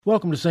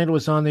Welcome to St.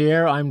 Louis on the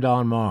Air. I'm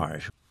Don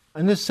Marsh.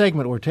 In this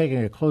segment, we're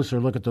taking a closer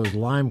look at those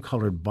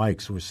lime-colored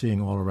bikes we're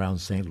seeing all around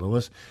St.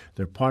 Louis.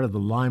 They're part of the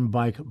Lime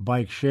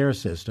bike share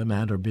system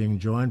and are being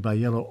joined by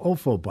yellow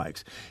Ofo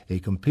bikes, a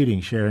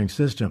competing sharing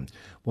system.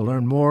 We'll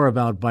learn more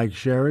about bike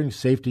sharing,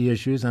 safety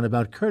issues, and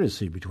about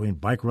courtesy between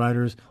bike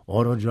riders,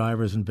 auto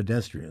drivers, and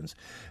pedestrians.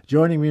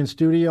 Joining me in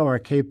studio are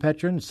Kay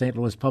Petrin, St.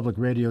 Louis Public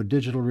Radio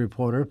digital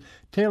reporter.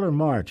 Taylor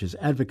March is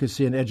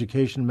Advocacy and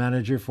Education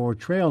Manager for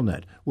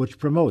TrailNet, which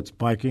promotes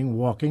biking,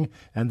 walking,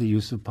 and the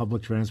use of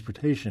public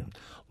transportation.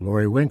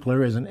 Lori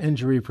Winkler is an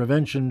injury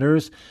prevention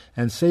nurse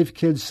and Safe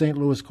Kids St.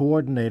 Louis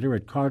coordinator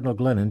at Cardinal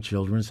Glennon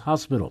Children's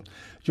Hospital.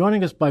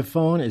 Joining us by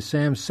phone is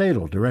Sam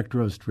Sadel,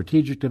 Director of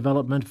Strategic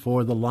Development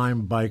for the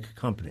Lime Bike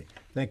Company.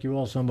 Thank you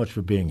all so much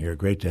for being here.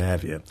 Great to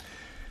have you.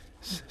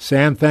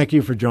 Sam, thank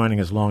you for joining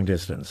us long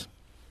distance.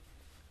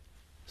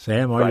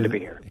 Sam, are Glad you to be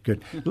here.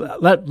 Good.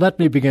 Let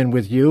me begin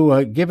with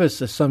you. Give us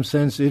some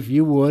sense, if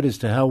you would, as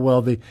to how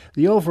well the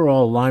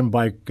overall Lime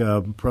Bike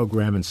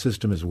program and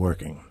system is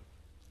working.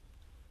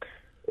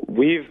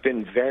 We've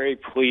been very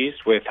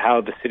pleased with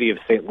how the city of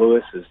St.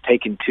 Louis has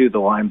taken to the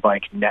Lime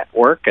Bike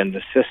network and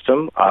the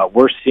system.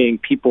 We're seeing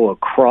people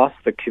across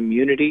the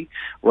community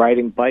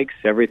riding bikes,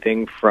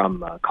 everything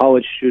from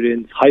college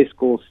students, high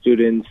school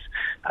students,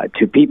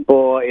 to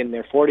people in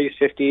their 40s,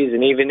 50s,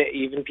 and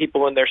even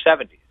people in their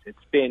 70s. It's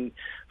been,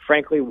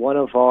 frankly, one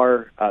of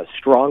our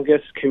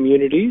strongest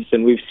communities,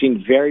 and we've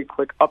seen very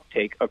quick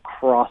uptake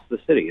across the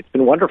city. It's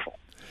been wonderful.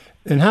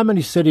 And how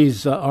many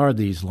cities are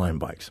these Lime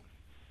Bikes?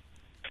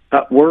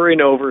 We're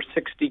in over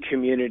 60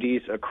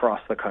 communities across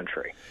the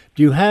country.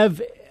 Do you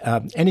have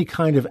any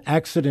kind of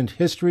accident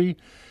history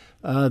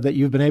that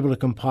you've been able to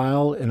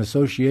compile in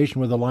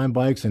association with the Lime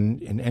Bikes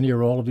in any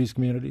or all of these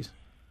communities?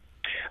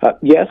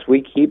 Yes,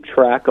 we keep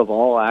track of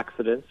all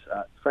accidents.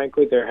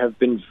 Frankly, there have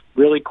been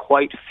really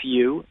quite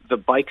few. The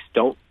bikes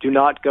do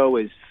not go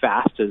as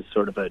fast as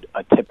sort of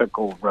a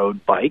typical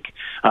road bike.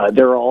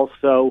 They're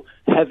also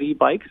heavy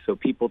bikes, so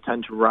people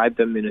tend to ride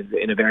them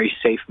in a very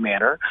safe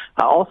manner.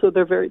 Also,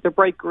 they're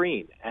bright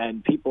green,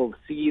 and people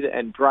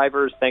and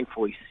drivers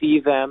thankfully see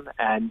them.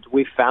 And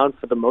we found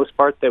for the most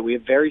part that we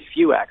have very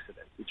few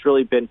accidents. It's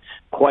really been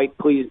quite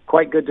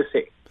good to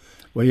see.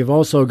 Well, you've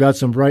also got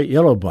some bright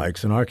yellow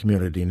bikes in our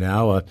community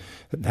now.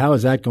 How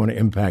is that going to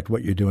impact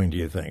what you're doing, do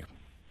you think?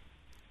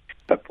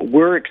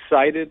 We're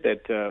excited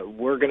that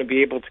we're going to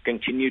be able to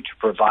continue to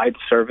provide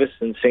service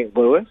in St.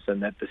 Louis,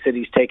 and that the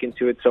city's taken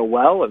to it so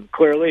well. And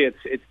clearly,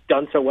 it's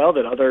done so well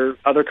that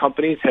other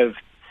companies have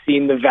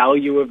seen the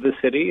value of the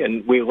city,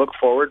 and we look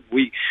forward.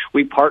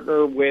 We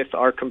partner with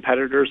our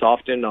competitors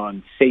often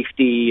on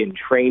safety and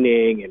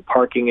training and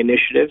parking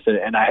initiatives,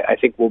 and I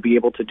think we'll be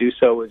able to do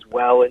so as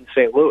well in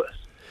St. Louis.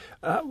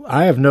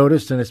 I have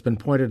noticed, and it's been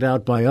pointed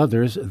out by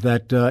others,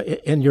 that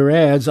in your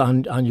ads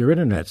on your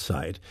internet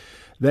site,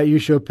 that you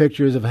show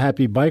pictures of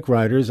happy bike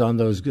riders on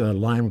those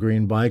lime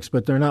green bikes,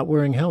 but they're not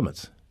wearing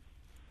helmets.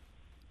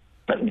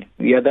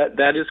 Yeah,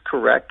 that is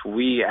correct.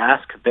 We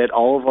ask that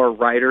all of our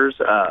riders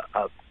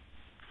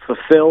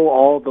fulfill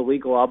all the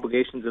legal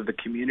obligations of the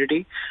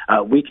community.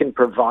 We can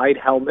provide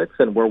helmets,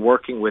 and we're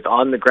working with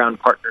on-the-ground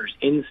partners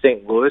in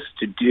St. Louis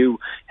to do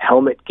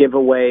helmet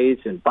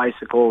giveaways and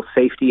bicycle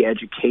safety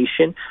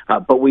education.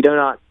 But we do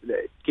not,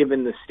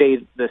 given the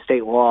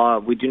state law,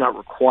 we do not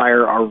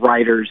require our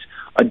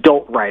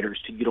adult riders,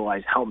 to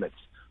utilize helmets.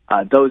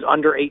 Those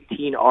under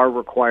 18 are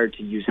required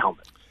to use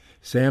helmets.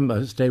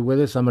 Sam, stay with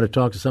us. I'm going to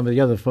talk to some of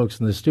the other folks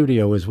in the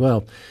studio as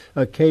well.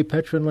 Kay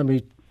Petrin, let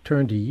me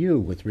turn to you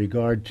with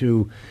regard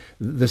to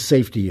the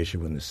safety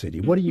issue in the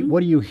city. What are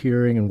you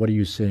hearing and what are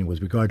you seeing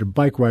with regard to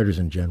bike riders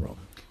in general?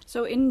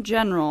 So in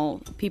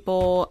general,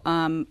 people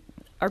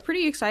are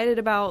pretty excited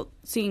about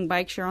seeing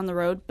bike share on the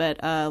road,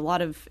 but a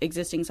lot of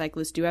existing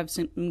cyclists do have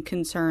some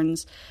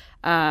concerns,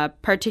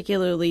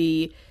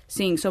 particularly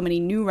seeing so many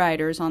new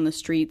riders on the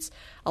streets.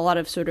 A lot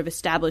of sort of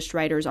established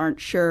riders aren't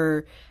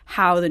sure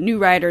how the new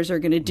riders are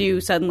going to do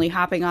suddenly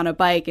hopping on a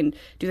bike, and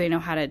do they know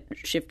how to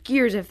shift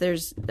gears if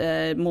there's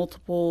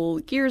multiple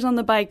gears on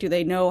the bike? Do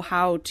they know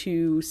how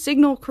to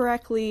signal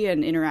correctly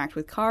and interact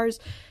with cars?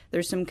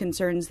 There's some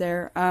concerns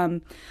there.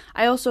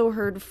 I also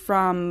heard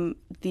from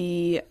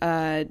the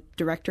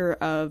director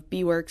of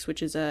B-Works,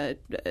 which is a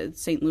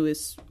St.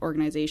 Louis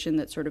organization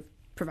that sort of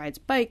provides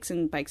bikes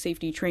and bike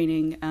safety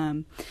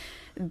training,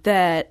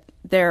 that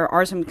there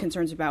are some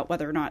concerns about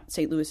whether or not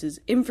St. Louis's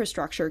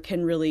infrastructure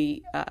can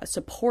really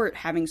support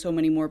having so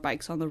many more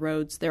bikes on the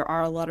roads. There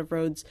are a lot of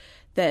roads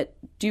that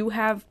do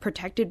have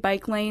protected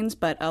bike lanes,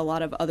 but a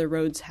lot of other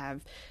roads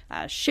have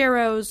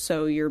sharrows,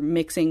 so you're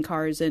mixing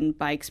cars and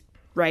bikes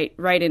right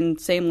in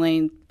same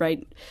lane,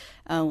 right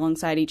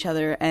alongside each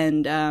other,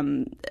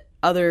 and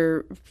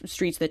other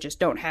streets that just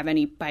don't have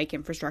any bike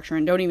infrastructure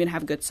and don't even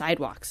have good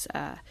sidewalks.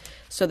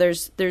 So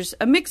there's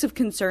a mix of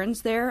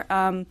concerns there.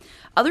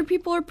 Other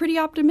people are pretty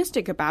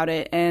optimistic about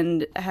it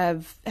and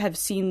have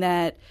seen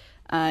that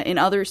in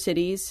other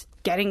cities,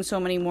 getting so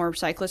many more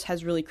cyclists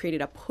has really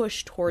created a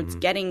push towards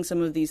getting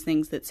some of these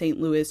things that St.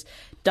 Louis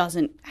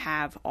doesn't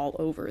have all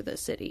over the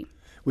city.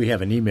 We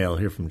have an email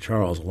here from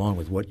Charles, along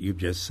with what you've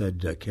just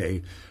said,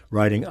 Kay,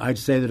 writing, I'd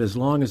say that as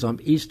long as I'm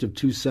east of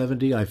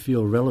 270, I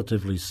feel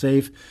relatively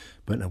safe.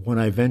 But when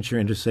I venture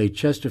into, say,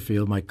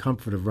 Chesterfield, my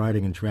comfort of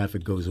riding in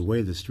traffic goes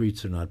away. The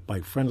streets are not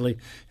bike-friendly,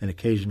 and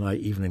occasionally I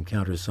even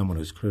encounter someone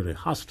who's clearly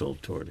hostile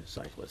toward a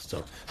cyclist.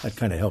 So that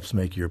kind of helps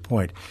make your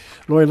point.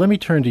 Lori, let me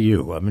turn to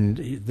you. I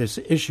mean, this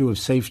issue of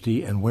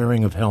safety and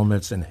wearing of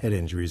helmets and head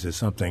injuries is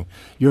something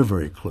you're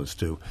very close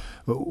to.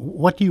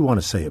 What do you want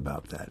to say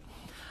about that?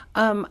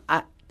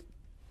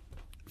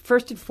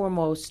 First and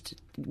foremost,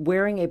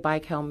 wearing a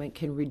bike helmet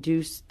can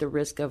reduce the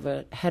risk of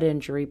a head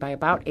injury by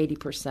about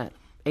 80%.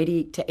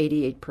 80 to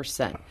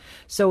 88%.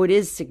 So it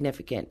is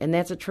significant. And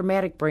that's a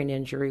traumatic brain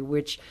injury,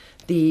 which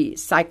the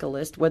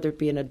cyclist, whether it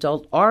be an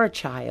adult or a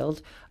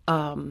child,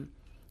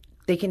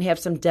 they can have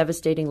some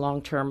devastating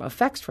long-term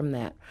effects from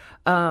that.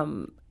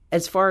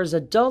 As far as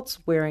adults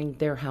wearing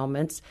their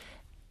helmets,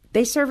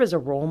 they serve as a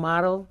role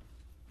model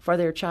for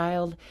their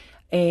child.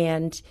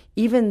 And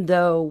even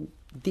though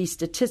these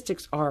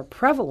statistics are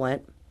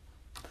prevalent,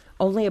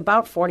 only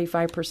about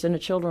 45%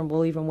 of children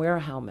will even wear a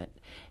helmet.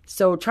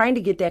 So trying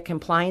to get that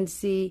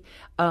compliancy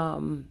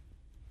from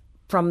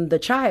the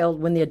child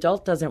when the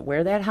adult doesn't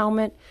wear that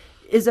helmet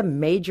is a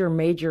major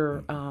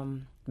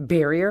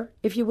barrier,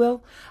 if you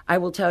will. I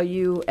will tell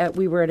you,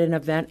 we were at an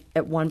event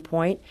at one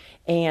point,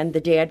 and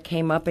the dad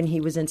came up and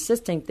he was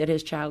insisting that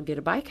his child get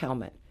a bike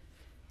helmet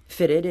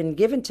fitted and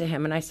given to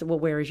him. And I said, well,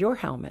 where is your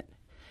helmet?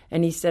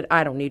 And he said,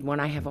 I don't need one.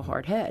 I have a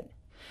hard head.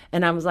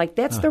 And I was like,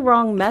 that's the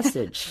wrong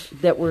message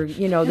that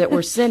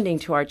we're sending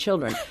to our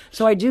children.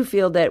 So I do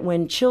feel that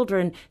when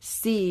children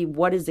see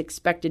what is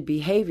expected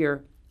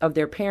behavior of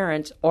their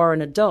parents or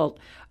an adult,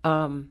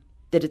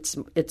 that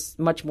it's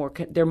much more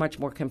they're much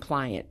more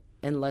compliant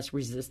and less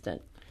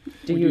resistant.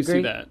 Do you agree?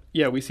 See that.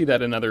 Yeah, we see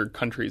that in other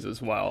countries as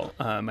well.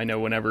 I know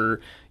whenever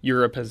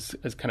Europe has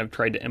kind of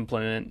tried to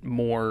implement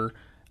more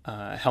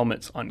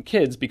helmets on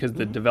kids, because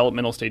the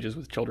developmental stages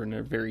with children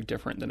are very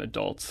different than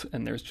adults,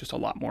 and there's just a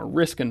lot more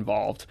risk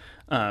involved.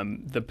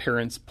 The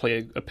parents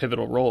play a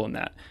pivotal role in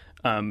that.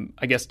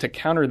 I guess to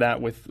counter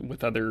that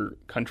with other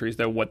countries,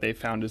 though, what they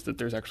found is that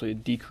there's actually a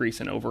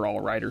decrease in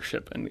overall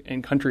ridership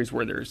in countries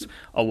where there's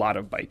a lot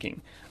of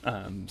biking.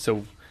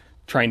 So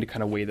trying to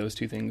kind of weigh those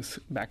two things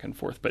back and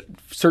forth. But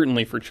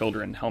certainly for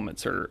children,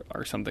 helmets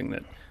are something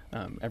that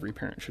every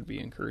parent should be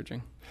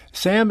encouraging.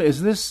 Sam,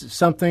 is this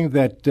something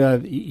that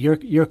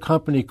your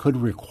company could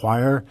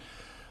require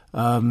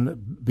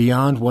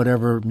beyond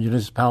whatever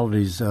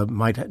municipalities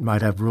might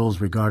have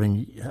rules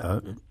regarding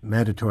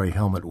mandatory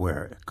helmet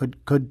wear?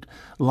 Could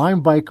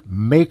Lime Bike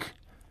make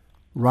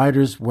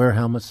riders wear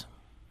helmets?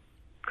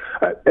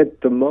 At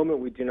the moment,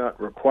 we do not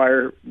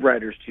require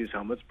riders to use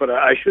helmets, but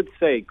I should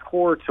say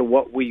core to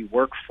what we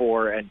work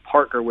for and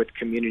partner with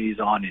communities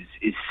on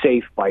is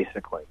safe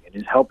bicycling. It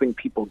is helping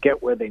people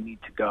get where they need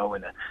to go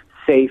in a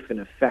safe and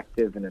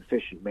effective and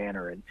efficient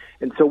manner. And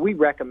so we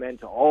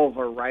recommend to all of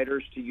our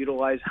riders to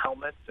utilize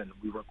helmets, and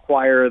we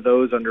require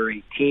those under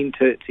 18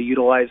 to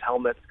utilize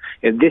helmets.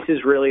 And this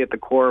is really at the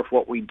core of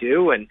what we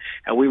do, and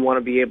we want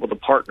to be able to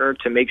partner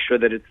to make sure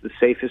that it's the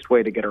safest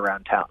way to get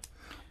around town.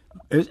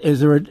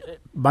 Is there,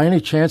 by any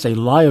chance, a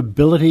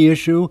liability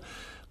issue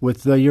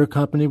with your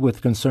company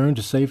with concern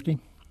to safety?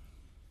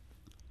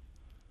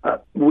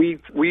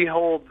 We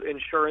hold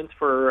insurance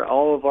for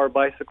all of our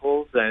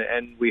bicycles,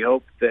 and we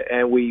hope that,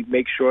 and we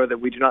make sure that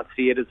we do not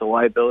see it as a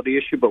liability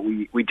issue, but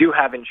we do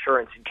have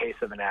insurance in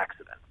case of an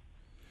accident.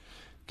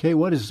 Okay,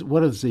 what is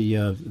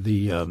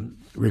the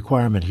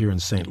requirement here in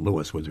St.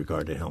 Louis with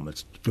regard to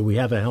helmets? Do we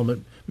have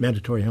a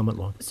mandatory helmet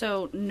law?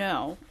 So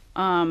no.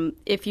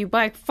 If you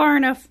bike far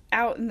enough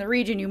out in the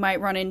region, you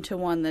might run into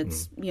one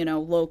that's,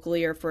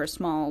 locally or for a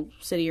small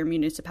city or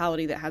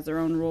municipality that has their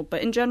own rule.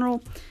 But in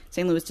general,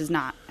 St. Louis does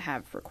not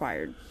have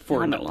required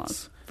helmet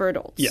laws. For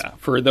adults. Yeah,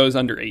 for those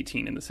under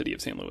 18 in the city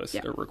of St. Louis,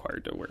 they're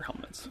required to wear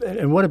helmets.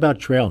 And what about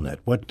TrailNet?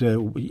 What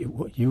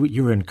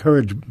you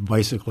encourage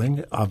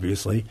bicycling,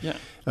 obviously. Yeah.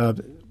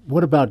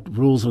 What about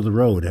rules of the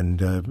road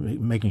and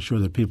making sure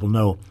that people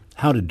know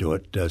how to do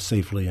it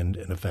safely and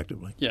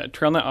effectively? Yeah,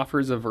 TrailNet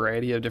offers a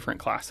variety of different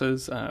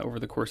classes over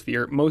the course of the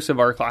year. Most of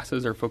our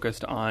classes are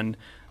focused on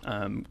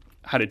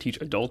how to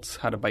teach adults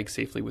how to bike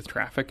safely with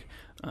traffic.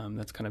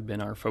 That's kind of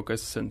been our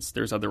focus, since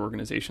there's other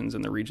organizations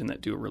in the region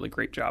that do a really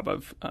great job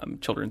of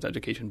children's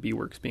education,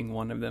 B-Works being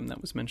one of them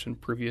that was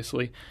mentioned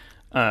previously.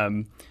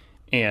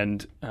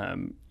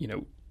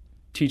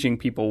 Teaching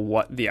people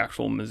what the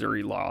actual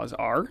Missouri laws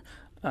are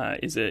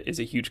is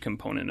a huge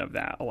component of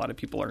that. A lot of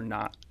people are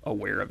not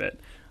aware of it.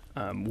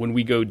 When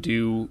we go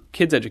do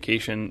kids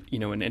education,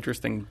 an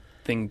interesting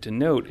thing to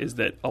note is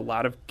that a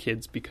lot of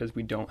kids, because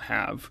we don't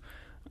have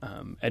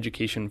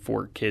education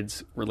for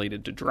kids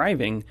related to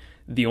driving,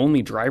 the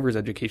only driver's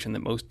education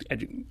that most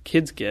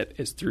kids get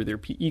is through their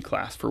PE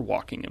class for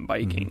walking and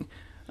biking.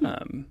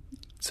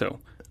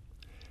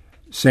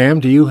 Sam,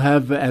 do you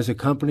have, as a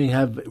company,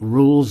 have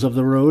rules of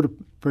the road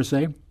per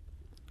se?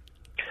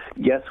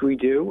 Yes, we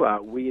do.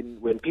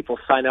 When people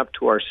sign up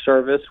to our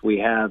service, we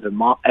have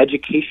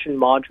education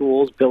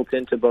modules built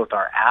into both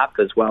our app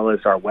as well as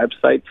our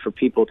website for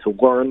people to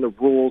learn the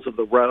rules of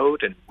the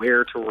road and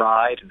where to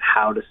ride and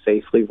how to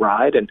safely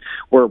ride. And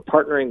we're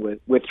partnering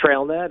with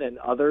TrailNet and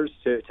others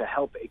to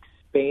help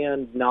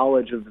expand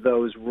knowledge of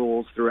those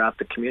rules throughout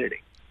the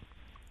community.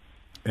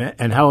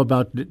 And how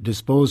about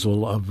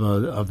disposal of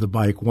the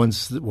bike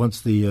once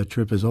the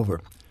trip is over?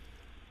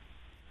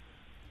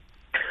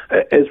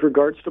 As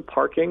regards to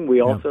parking,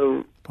 we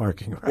also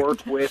right.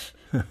 work with.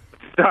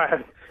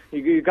 Sorry,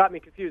 you got me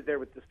confused there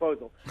with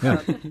disposal.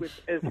 Yeah.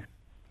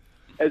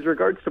 As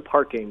regards to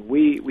parking,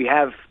 we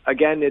have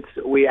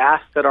we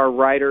ask that our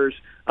riders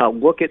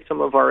look at some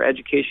of our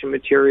education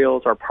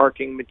materials, our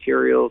parking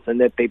materials,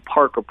 and that they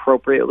park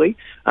appropriately,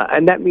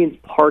 and that means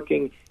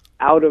parking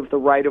out of the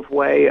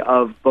right-of-way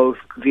of both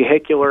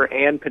vehicular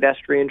and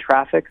pedestrian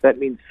traffic. That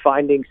means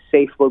finding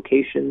safe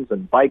locations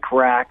and bike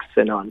racks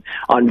and on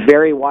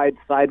very wide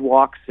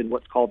sidewalks in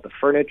what's called the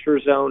furniture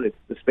zone. It's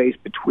the space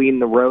between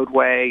the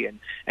roadway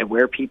and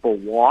where people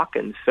walk.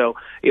 And so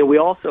we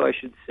also, I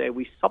should say,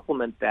 we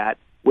supplement that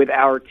with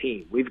our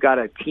team. We've got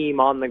a team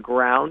on the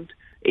ground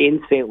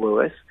in St.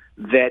 Louis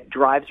that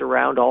drives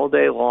around all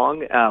day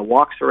long,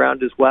 walks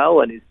around as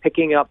well, and is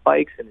picking up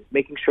bikes and is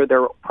making sure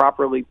they're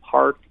properly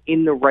parked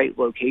in the right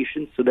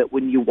location so that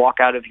when you walk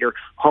out of your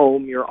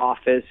home, your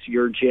office,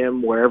 your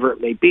gym, wherever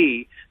it may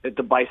be, that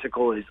the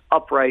bicycle is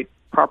upright,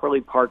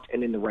 properly parked,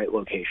 and in the right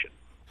location.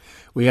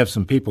 We have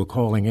some people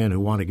calling in who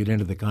want to get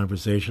into the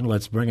conversation.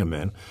 Let's bring them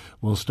in.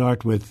 We'll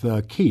start with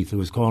Keith, who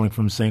is calling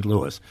from St.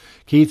 Louis.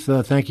 Keith,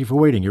 thank you for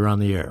waiting. You're on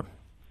the air.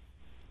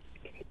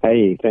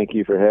 Hey, thank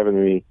you for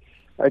having me.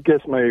 I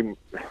guess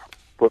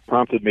what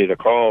prompted me to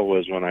call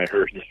was when I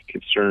heard the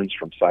concerns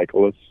from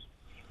cyclists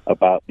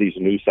about these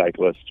new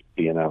cyclists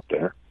being out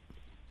there.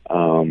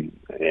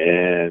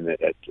 And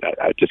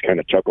I just kind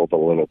of chuckled a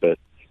little bit.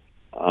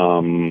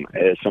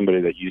 As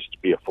somebody that used to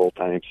be a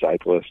full-time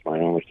cyclist, my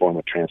only form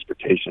of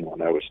transportation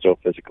when I was still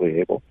physically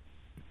able.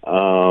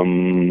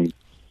 Among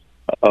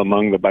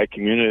the bike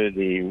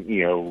community,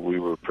 we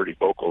were pretty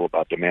vocal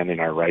about demanding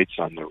our rights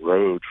on the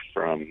road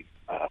from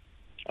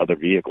other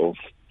vehicles.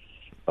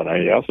 But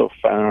I also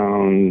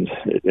found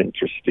it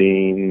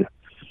interesting.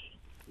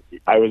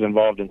 I was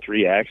involved in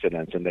 3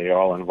 accidents, and they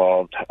all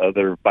involved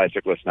other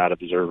bicyclists not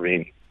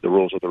observing the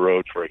rules of the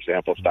road, for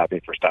example,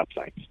 stopping for stop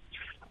signs.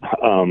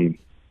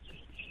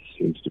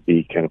 Seems to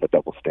be kind of a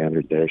double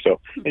standard there. So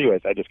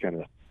anyways, I just kind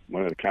of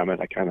wanted to comment.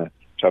 I kind of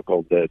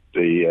chuckled that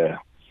the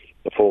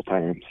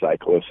full-time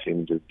cyclists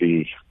seem to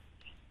be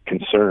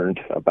concerned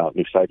about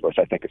new cyclists.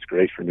 I think it's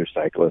great for new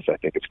cyclists. I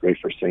think it's great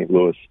for St.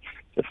 Louis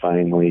to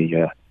finally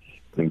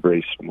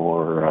embrace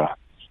more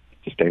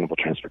sustainable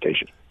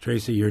transportation.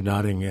 Tracy, you're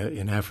nodding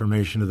in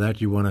affirmation of that.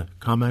 You want to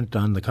comment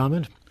on the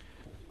comment?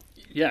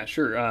 Yeah,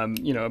 sure.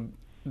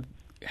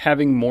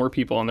 Having more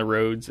people on the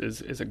roads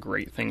is a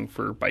great thing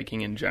for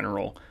biking in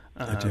general.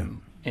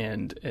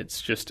 And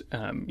it's just,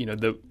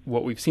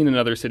 what we've seen in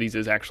other cities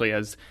is actually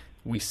as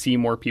we see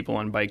more people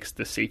on bikes,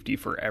 the safety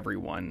for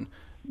everyone,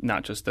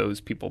 not just those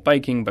people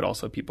biking, but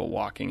also people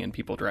walking and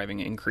people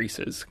driving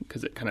increases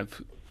because it kind of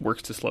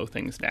works to slow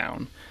things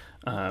down.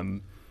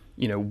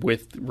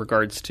 With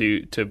regards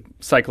to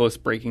cyclists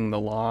breaking the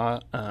law,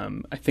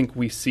 I think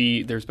we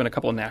see there's been a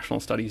couple of national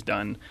studies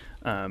done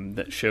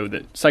that show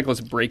that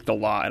cyclists break the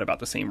law at about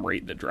the same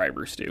rate that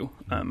drivers do.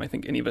 I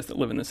think any of us that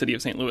live in the city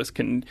of St. Louis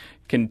can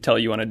tell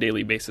you on a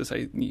daily basis.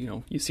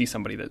 You see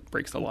somebody that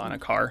breaks the law in a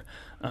car,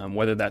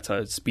 whether that's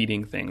a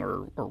speeding thing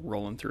or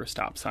rolling through a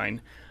stop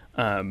sign.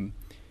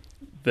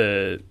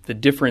 The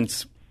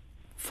difference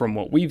from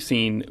what we've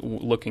seen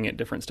looking at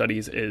different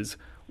studies is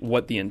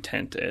what the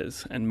intent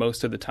is. And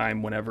most of the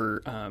time,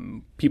 whenever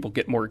people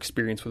get more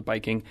experience with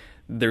biking,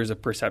 there's a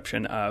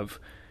perception of,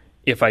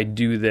 if I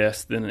do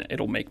this, then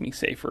it'll make me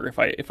safer. If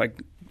I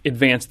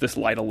advance this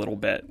light a little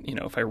bit,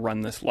 if I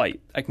run this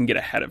light, I can get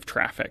ahead of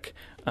traffic,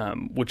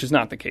 which is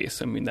not the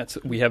case. I mean,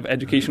 we have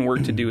education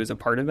work to do as a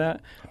part of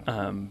that,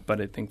 but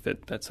I think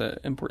that's an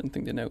important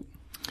thing to note.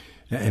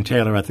 And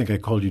Taylor, I think I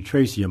called you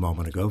Tracy a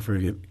moment ago.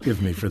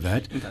 Forgive me for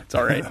that. That's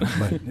all right.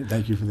 But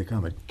thank you for the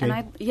comment. Kate? And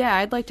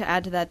I'd like to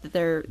add to that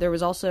there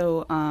was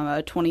also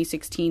a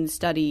 2016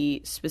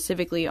 study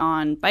specifically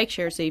on bike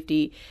share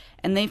safety,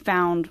 and they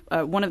found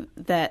one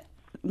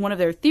of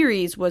their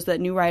theories was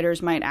that new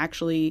riders might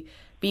actually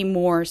be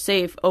more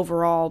safe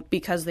overall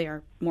because they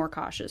are more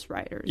cautious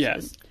riders.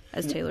 Yes.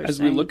 As Taylor's As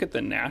saying. we look at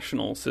the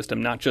national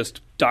system, not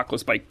just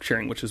dockless bike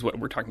sharing, which is what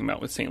we're talking about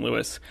with St.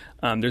 Louis,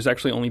 there's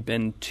actually only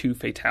been 2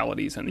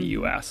 fatalities in the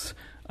U.S.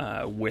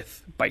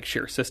 With bike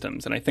share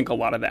systems. And I think a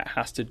lot of that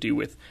has to do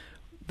with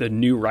the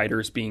new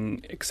riders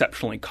being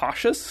exceptionally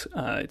cautious.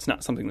 It's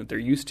not something that they're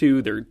used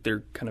to.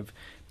 They're kind of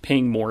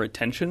paying more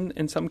attention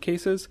in some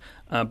cases.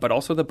 But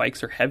also the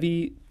bikes are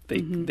heavy.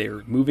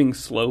 They're moving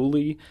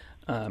slowly.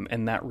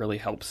 And that really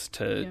helps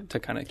to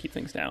kind of keep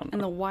things down.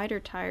 And the wider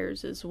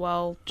tires as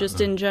well. Just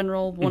in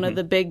general, one of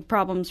the big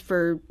problems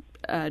for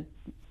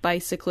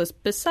bicyclists,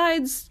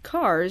 besides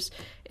cars,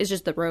 is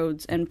just the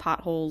roads and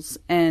potholes.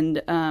 And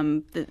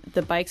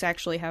the bikes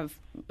actually have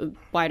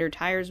wider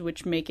tires,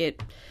 which make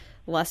it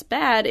less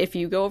bad if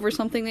you go over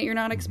something that you're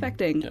not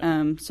expecting.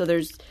 Yeah. So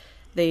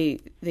they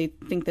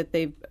think that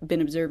they've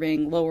been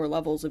observing lower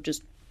levels of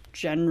just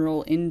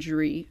general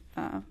injury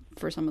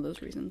for some of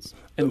those reasons.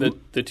 And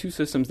the two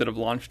systems that have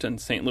launched in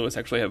St. Louis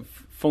actually have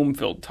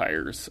foam-filled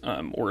tires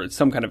or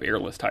some kind of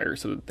airless tire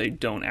so that they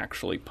don't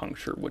actually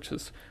puncture, which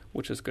is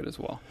good as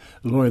well.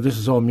 Lori, this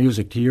is all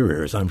music to your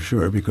ears, I'm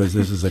sure, because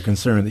this is a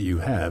concern that you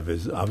have,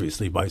 is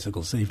obviously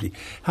bicycle safety.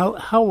 How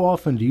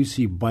often do you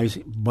see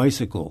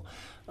bicycle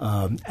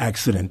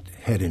accident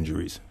head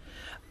injuries?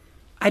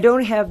 I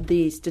don't have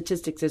the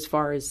statistics as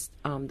far as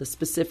the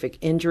specific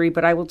injury,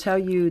 but I will tell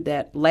you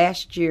that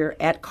last year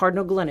at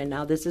Cardinal Glennon,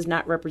 now this is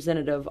not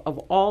representative of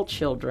all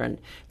children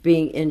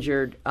being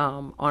injured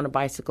on a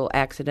bicycle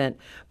accident,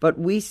 but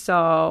we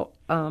saw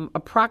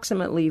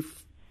approximately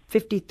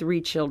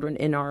 53 children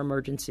in our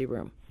emergency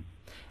room.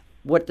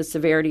 What the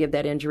severity of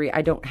that injury,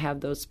 I don't have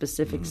those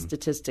specific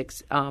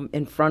statistics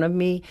in front of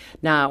me.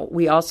 Now,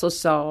 we also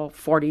saw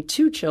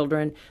 42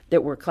 children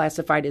that were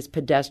classified as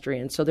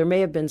pedestrians. So there may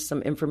have been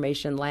some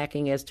information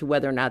lacking as to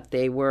whether or not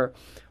they were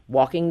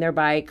walking their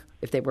bike,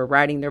 if they were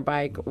riding their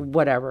bike,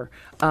 whatever.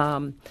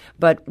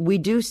 But we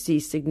do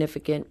see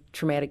significant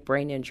traumatic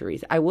brain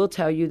injuries. I will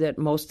tell you that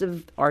most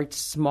of our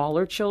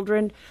smaller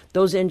children,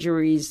 those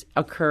injuries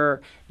occur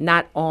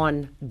not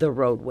on the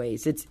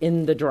roadways. It's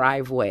in the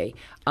driveway.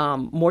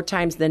 More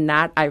times than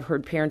not, I've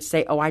heard parents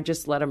say, I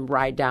just let them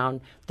ride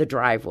down the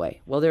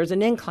driveway. Well, there's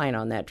an incline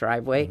on that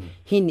driveway.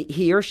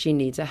 He or she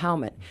needs a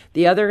helmet.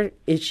 The other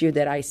issue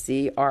that I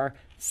see are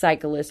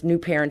cyclists, new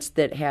parents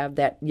that have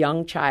that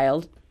young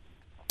child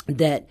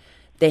that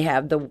they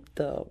have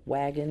the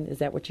wagon. Is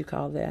that what you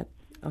call that?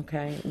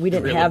 Okay. We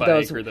didn't have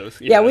those.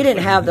 Yeah, we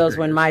didn't have those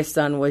when my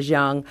son was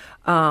young.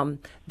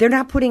 They're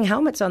not putting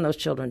helmets on those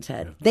children's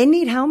head. They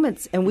need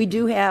helmets. And we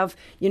do have,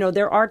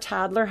 there are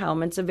toddler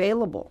helmets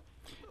available.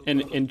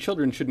 And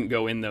children shouldn't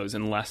go in those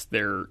unless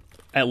they're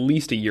at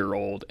least a year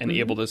old and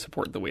able to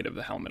support the weight of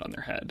the helmet on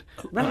their head.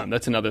 Right.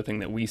 That's another thing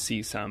that we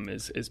see some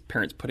is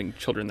parents putting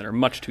children that are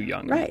much too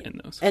young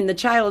in those. And the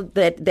child,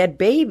 that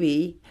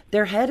baby,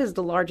 their head is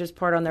the largest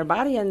part on their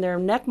body and their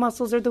neck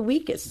muscles are the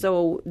weakest.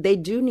 So they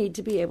do need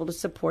to be able to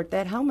support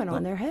that helmet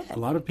on their head. A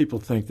lot of people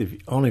think that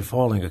only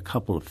falling a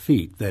couple of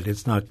feet, that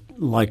it's not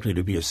likely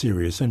to be a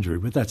serious injury,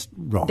 but that's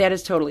wrong. That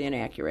is totally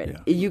inaccurate.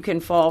 Yeah. You can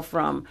fall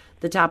from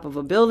the top of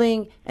a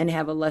building and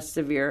have a less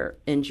severe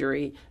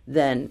injury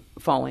than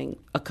falling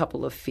a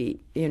couple of feet.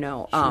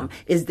 Sure.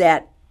 Is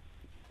that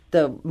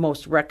the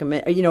most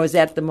is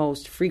that the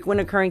most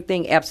frequent occurring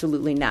thing?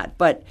 Absolutely not.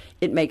 But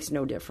it makes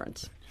no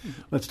difference.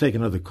 Let's take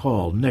another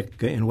call.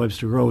 Nick in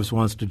Webster Groves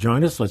wants to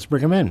join us. Let's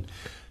bring him in.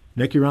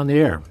 Nick, you're on the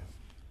air.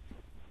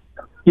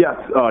 Yes,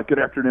 good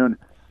afternoon.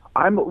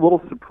 I'm a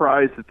little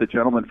surprised that the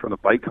gentleman from the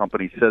bike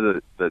company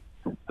said that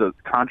the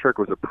contract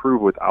was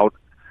approved without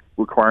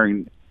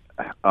requiring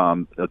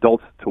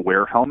adults to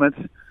wear helmets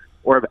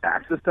or have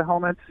access to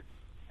helmets.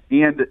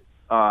 And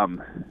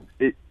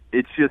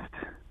it's just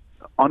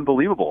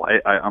unbelievable.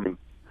 I'm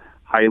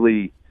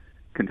highly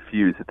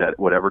confused that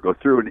would ever go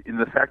through. And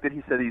the fact that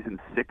he said he's in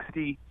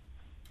 60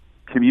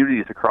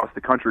 communities across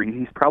the country,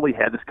 he's probably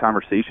had this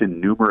conversation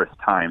numerous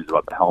times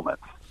about the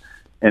helmets.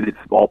 And it's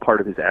all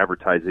part of his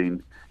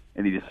advertising,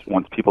 and he just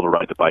wants people to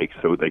ride the bike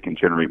so they can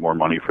generate more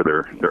money for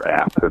their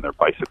app and their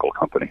bicycle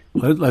company.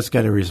 Let's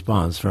get a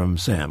response from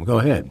Sam. Go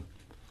ahead.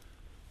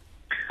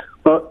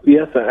 Well,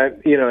 yes,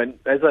 and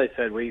as I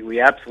said, we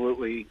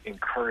absolutely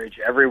encourage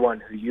everyone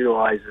who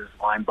utilizes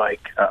Lime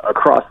Bike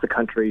across the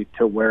country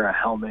to wear a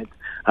helmet.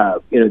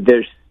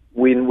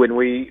 When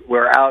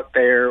we're out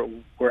there,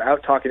 we're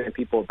out talking to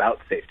people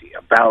about safety,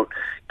 about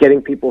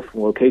getting people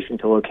from location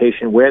to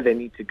location where they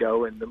need to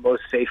go in the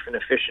most safe and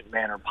efficient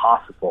manner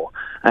possible.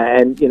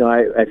 And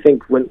I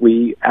think when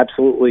we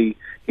absolutely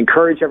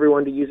encourage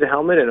everyone to use a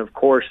helmet, and of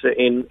course,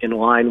 in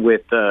line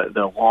with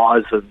the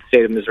laws of the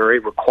state of Missouri,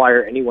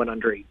 require anyone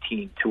under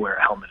 18 to wear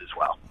a helmet as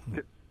well.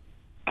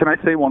 Can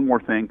I say one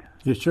more thing?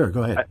 Yeah, sure.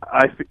 Go ahead.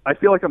 I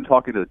feel like I'm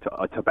talking to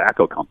a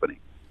tobacco company.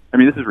 I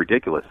mean, this is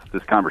ridiculous,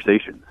 this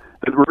conversation.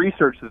 The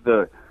research that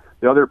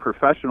the other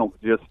professional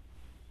just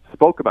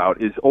spoke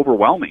about is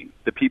overwhelming.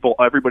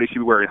 Everybody should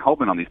be wearing a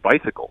helmet on these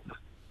bicycles.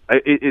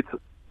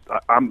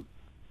 I'm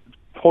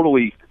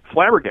totally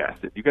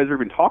flabbergasted. You guys are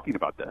even talking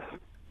about this.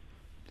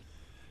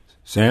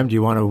 Sam, do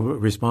you want to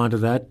respond to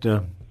that,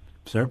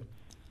 sir?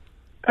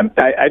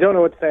 I don't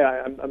know what to say.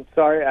 I'm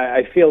sorry.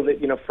 I feel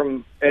that,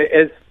 from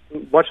as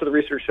much of the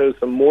research shows,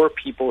 the more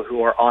people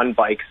who are on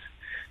bikes,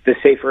 the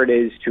safer it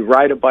is to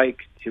ride a bike,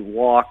 to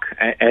walk,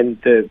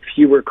 and the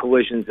fewer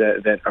collisions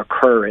that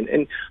occur.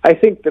 And I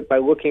think that by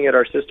looking at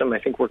our system, I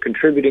think we're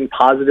contributing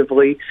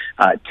positively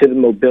to the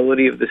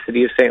mobility of the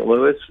city of St.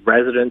 Louis,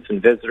 residents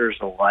and visitors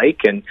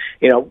alike. And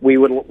we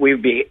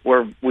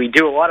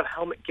do a lot of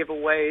helmet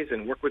giveaways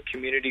and work with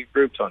community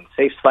groups on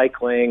safe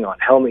cycling, on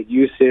helmet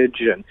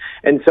usage,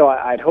 and so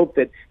I'd hope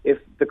that if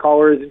the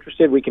caller is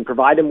interested, we can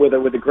provide him with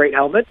a great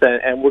helmet,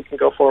 and we can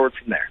go forward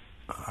from there.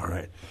 All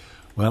right.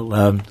 Well,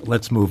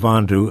 let's move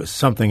on to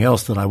something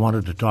else that I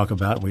wanted to talk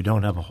about. We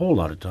don't have a whole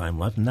lot of time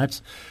left, and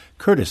that's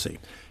courtesy.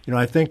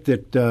 I think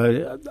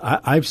that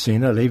I've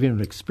seen it, I've even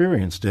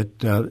experienced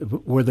it,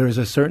 where there's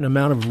a certain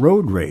amount of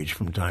road rage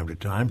from time to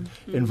time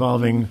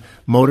involving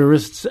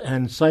motorists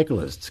and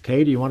cyclists.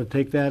 Kay, do you want to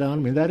take that on?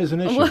 I mean, that is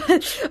an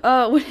issue.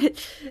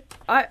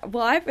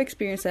 I've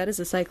experienced that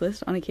as a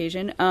cyclist on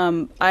occasion.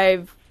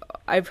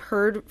 I've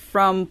heard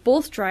from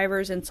both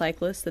drivers and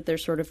cyclists that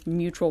there's sort of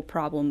mutual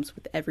problems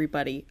with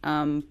everybody.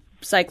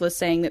 Cyclists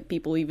saying that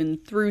people even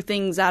threw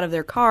things out of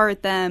their car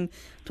at them,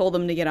 told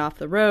them to get off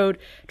the road.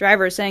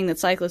 Drivers saying that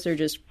cyclists are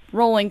just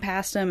rolling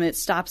past them at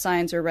stop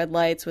signs or red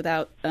lights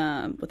without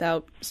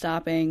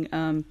stopping.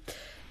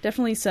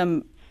 Definitely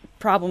some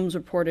problems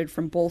reported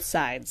from both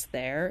sides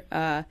there.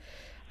 I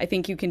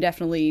think you can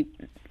definitely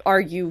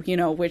argue,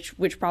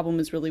 which problem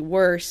is really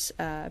worse,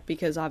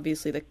 because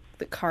obviously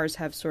the cars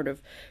have sort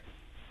of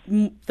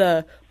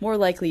the more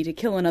likely to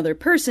kill another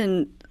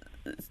person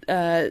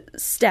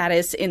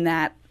status in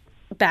that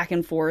back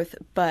and forth,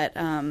 but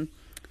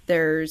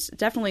there's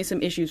definitely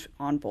some issues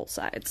on both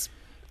sides.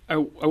 I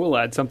will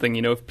add something.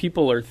 If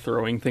people are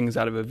throwing things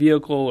out of a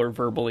vehicle or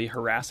verbally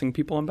harassing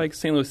people on bikes,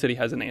 St. Louis City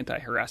has an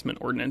anti-harassment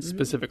ordinance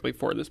specifically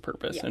for this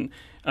purpose,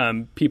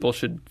 and people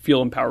should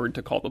feel empowered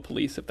to call the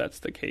police if that's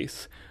the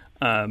case.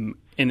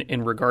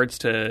 In regards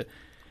to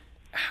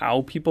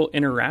how people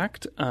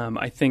interact,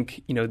 I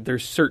think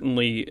there's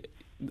certainly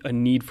a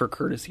need for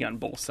courtesy on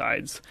both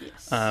sides.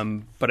 Yes.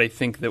 But I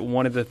think that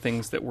one of the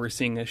things that we're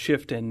seeing a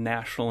shift in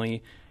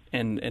nationally,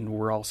 and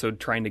we're also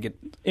trying to get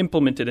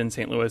implemented in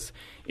St. Louis,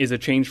 is a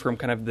change from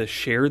kind of the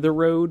share the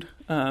road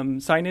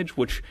signage,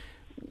 which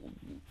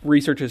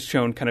research has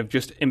shown kind of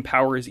just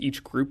empowers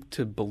each group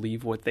to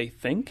believe what they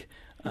think.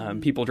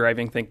 People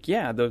driving think,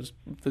 those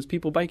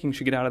people biking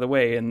should get out of the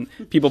way. And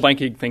people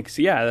biking thinks,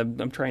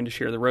 I'm trying to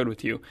share the road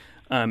with you.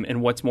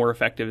 And what's more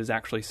effective is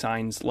actually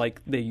signs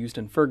like they used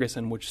in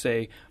Ferguson, which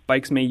say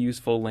bikes may use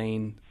full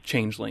lane,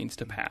 change lanes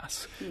to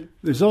pass.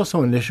 There's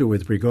also an issue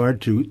with regard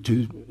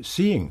to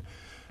seeing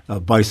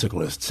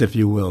bicyclists, if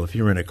you will, if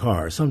you're in a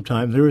car.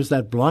 Sometimes there is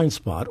that blind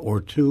spot or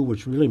two,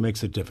 which really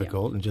makes it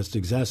difficult and just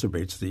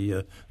exacerbates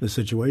the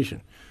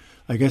situation.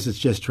 I guess it's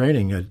just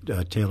training,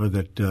 Taylor,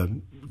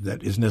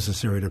 that is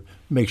necessary to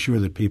make sure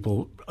that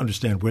people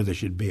understand where they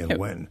should be and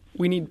when.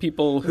 We need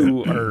people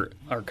who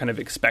are kind of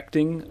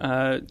expecting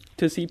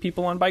to see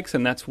people on bikes,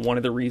 and that's one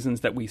of the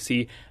reasons that we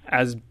see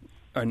as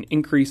an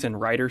increase in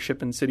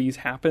ridership in cities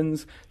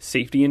happens,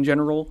 safety in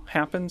general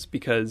happens,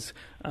 because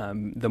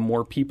the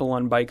more people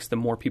on bikes, the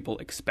more people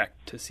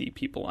expect to see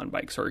people on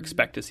bikes or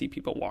expect to see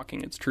people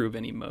walking. It's true of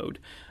any mode.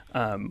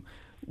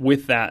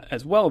 With that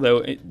as well,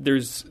 though,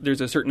 there's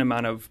a certain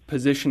amount of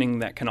positioning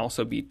that can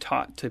also be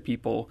taught to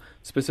people,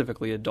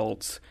 specifically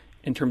adults,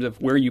 in terms of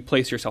where you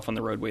place yourself on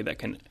the roadway that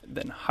can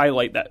then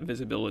highlight that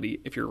visibility.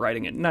 If you're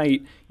riding at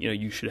night,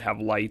 you should have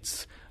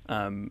lights.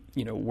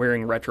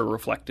 Wearing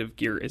retroreflective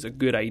gear is a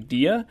good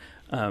idea,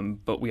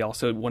 but we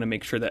also want to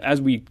make sure that as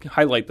we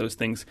highlight those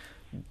things,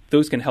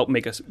 those can help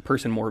make a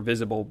person more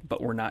visible,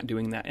 but we're not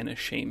doing that in a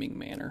shaming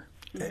manner.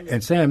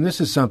 And Sam,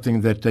 this is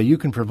something that you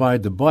can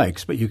provide the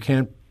bikes, but you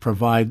can't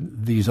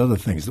provide these other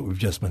things that we've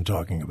just been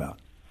talking about.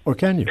 Or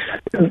can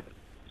you?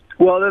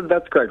 Well,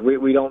 that's correct.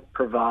 We don't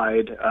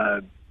provide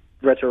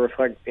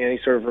any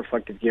sort of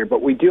reflective gear,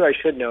 but we do, I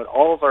should note,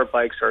 all of our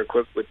bikes are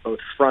equipped with both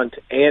front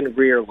and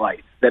rear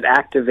lights that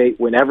activate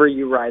whenever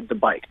you ride the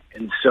bike.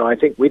 And so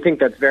we think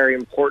that's very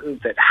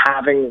important, that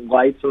having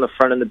lights on the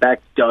front and the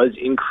back does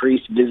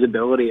increase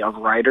visibility of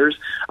riders,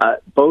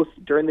 both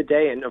during the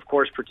day and, of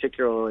course,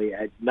 particularly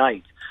at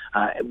night.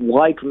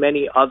 Like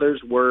many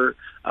others, we're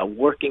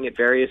working at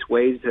various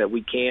ways that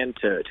we can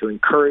to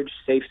encourage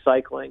safe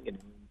cycling and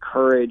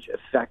encourage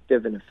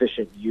effective and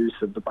efficient use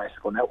of the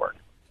bicycle network.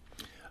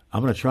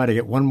 I'm going to try to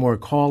get one more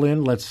call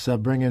in. Let's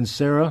bring in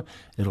Sarah.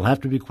 It'll have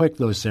to be quick,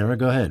 though, Sarah.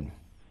 Go ahead.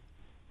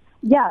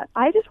 Yeah,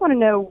 I just want to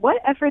know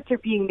what efforts are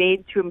being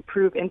made to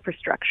improve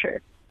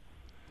infrastructure.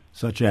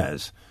 Such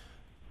as?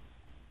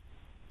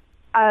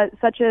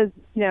 Buffered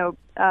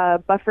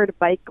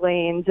bike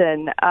lanes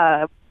and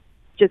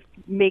just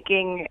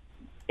making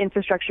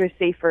infrastructure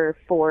safer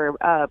for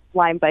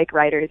Lime bike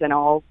riders and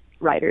all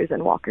riders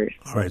and walkers.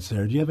 All right,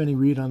 Sarah. Do you have any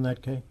read on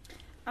that, Kay?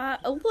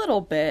 A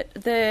little bit.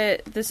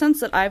 The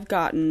sense that I've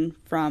gotten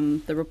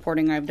from the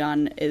reporting I've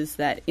done is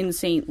that in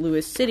St.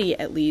 Louis City,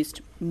 at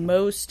least,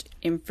 most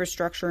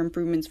infrastructure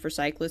improvements for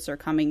cyclists are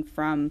coming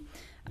from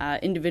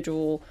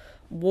individual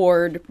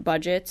ward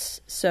budgets,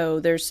 so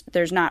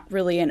there's not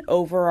really an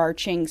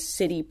overarching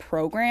city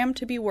program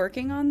to be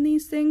working on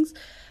these things.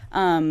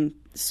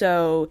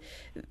 So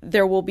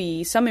there will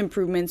be some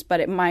improvements, but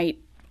it might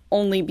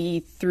only be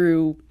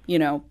through,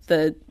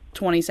 the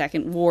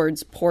 22nd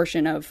Ward's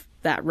portion of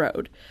that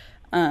road.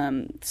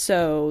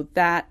 So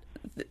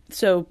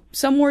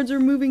some wards are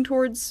moving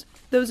towards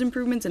those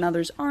improvements and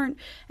others aren't,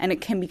 and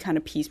it can be kind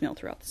of piecemeal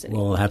throughout the city.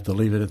 Well, we'll have to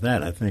leave it at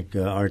that. I think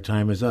our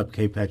time is up.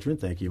 Kay Petrin,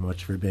 thank you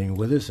much for being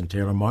with us. And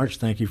Taylor March,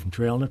 thank you from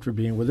TrailNet for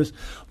being with us.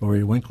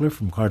 Lori Winkler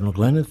from Cardinal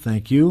Glennon,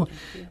 thank you.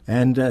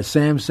 And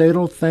Sam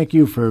Sadel, thank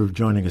you for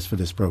joining us for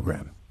this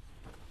program.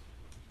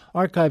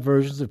 Archive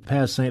versions of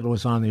past St.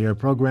 Louis On the Air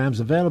programs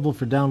available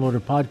for download or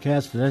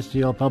podcast at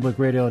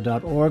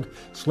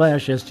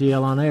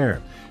stlpublicradio.org/STL On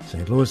Air.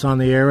 St. Louis On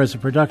the Air is a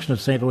production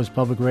of St. Louis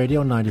Public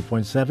Radio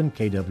 90.7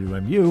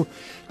 KWMU.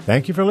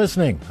 Thank you for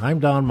listening. I'm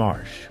Don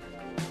Marsh.